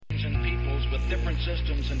with different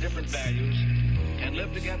systems and different values can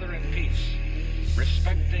live together in peace,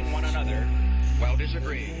 respecting one another while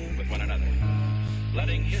disagreeing with one another,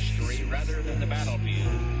 letting history rather than the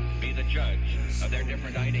battlefield be the judge of their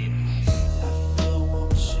different ideas.